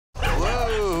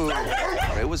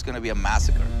was gonna be a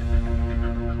massacre.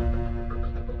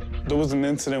 There was an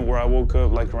incident where I woke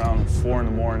up like around 4 in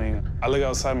the morning. I look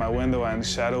outside my window and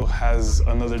Shadow has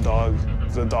another dog.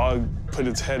 The dog put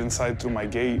its head inside through my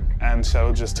gate and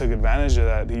Shadow just took advantage of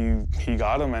that. He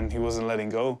got him and he wasn't letting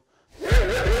go.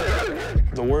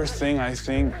 The worst thing I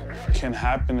think can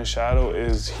happen to Shadow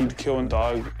is he'd kill a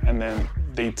dog and then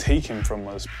they take him from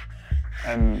us.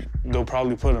 And they'll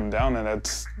probably put him down, and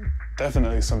that's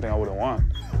definitely something I wouldn't want.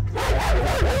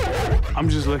 I'm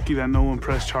just lucky that no one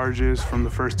pressed charges from the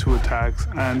first 2 attacks,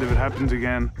 and if it happens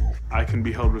again, I can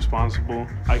be held responsible.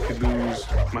 I could lose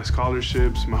my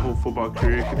scholarships, my whole football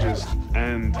career could just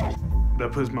end.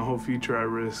 That puts my whole future at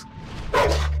risk.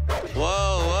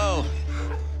 Whoa, whoa.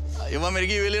 You want me to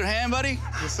give you a little hand, buddy?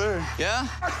 Yes, sir. Yeah?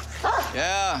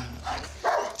 Yeah.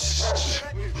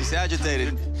 He's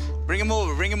agitated. Bring him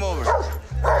over, bring him over.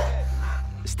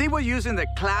 Steve was using the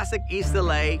classic East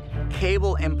LA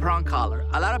cable and prong collar.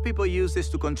 A lot of people use this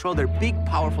to control their big,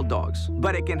 powerful dogs,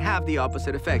 but it can have the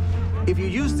opposite effect. If you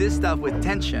use this stuff with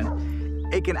tension,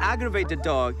 it can aggravate the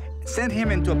dog, send him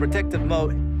into a protective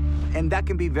mode, and that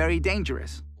can be very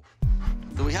dangerous.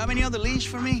 Do we have any other leash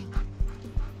for me?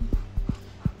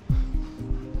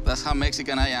 That's how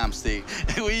Mexican I am, Steve.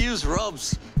 We use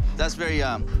ropes. That's very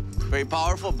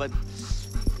powerful, but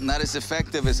not as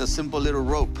effective as a simple little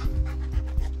rope.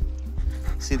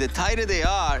 See, the tighter they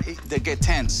are, they get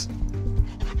tense.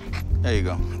 There you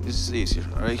go. This is easier.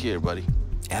 Right here, buddy.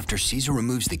 After Cesar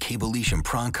removes the cable leash and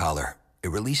prong collar,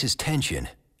 it releases tension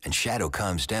and Shadow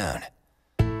calms down.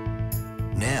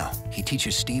 Now, he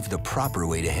teaches Steve the proper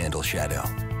way to handle Shadow.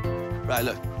 Right,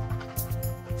 look.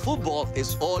 Football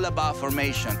is all about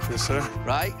formation. Yes, sir.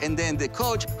 Right? And then the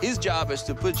coach, his job is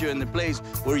to put you in the place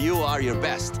where you are your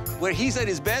best. Where he's at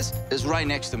his best is right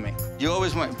next to me. You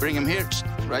always want to bring him here,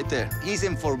 right there. He's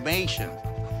in formation.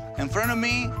 In front of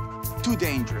me, too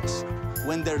dangerous.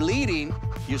 When they're leading,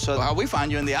 you saw how we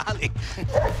found you in the alley.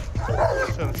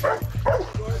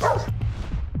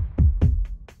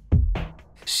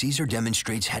 Cesar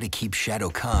demonstrates how to keep Shadow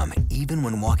calm even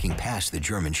when walking past the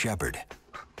German Shepherd.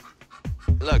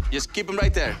 Look, just keep him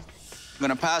right there. I'm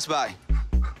gonna pass by.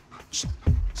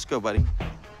 Let's go, buddy.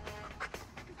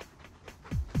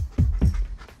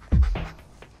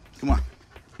 Come on.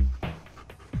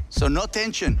 So no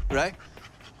tension, right?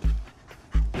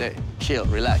 There, chill,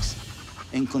 relax.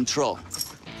 In control.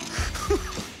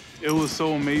 It was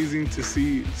so amazing to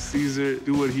see Cesar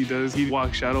do what he does. He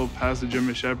walked Shadow past the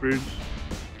German Shepherd.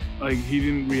 Like, he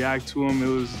didn't react to him.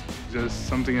 It was just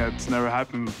something that's never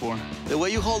happened before. The way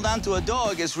you hold on to a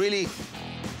dog is really,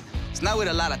 it's not with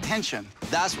a lot of tension.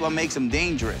 That's what makes them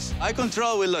dangerous. I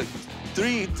control with, look,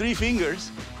 three fingers,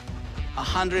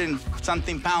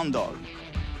 100-something pound dog.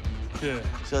 Yeah.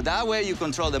 So that way you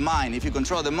control the mind. If you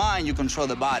control the mind, you control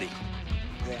the body.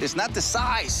 Yeah. It's not the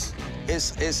size,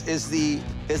 it's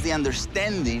the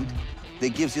understanding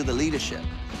that gives you the leadership.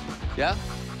 Yeah?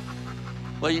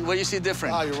 What do you see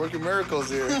different? Wow, you're working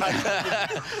miracles here.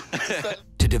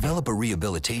 To develop a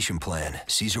rehabilitation plan,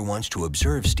 Cesar wants to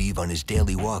observe Steve on his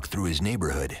daily walk through his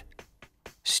neighborhood.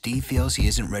 Steve feels he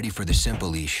isn't ready for the simple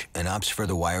leash and opts for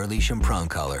the wire leash and prong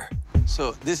collar.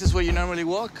 So this is where you normally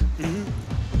walk?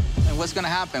 Mm-hmm. And what's gonna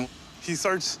happen? He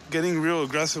starts getting real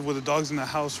aggressive with the dogs in the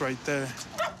house right there.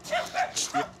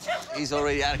 He's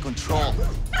already out of control,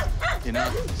 you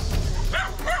know?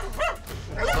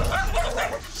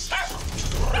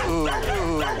 Ooh,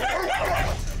 ooh.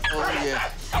 Oh, yeah.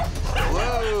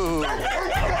 Whoa.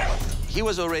 He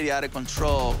was already out of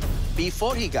control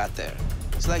before he got there.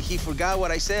 It's like he forgot what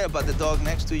I said about the dog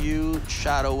next to you.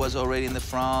 Shadow was already in the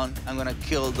front. I'm gonna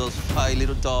kill those 5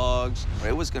 little dogs.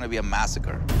 It was gonna be a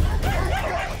massacre.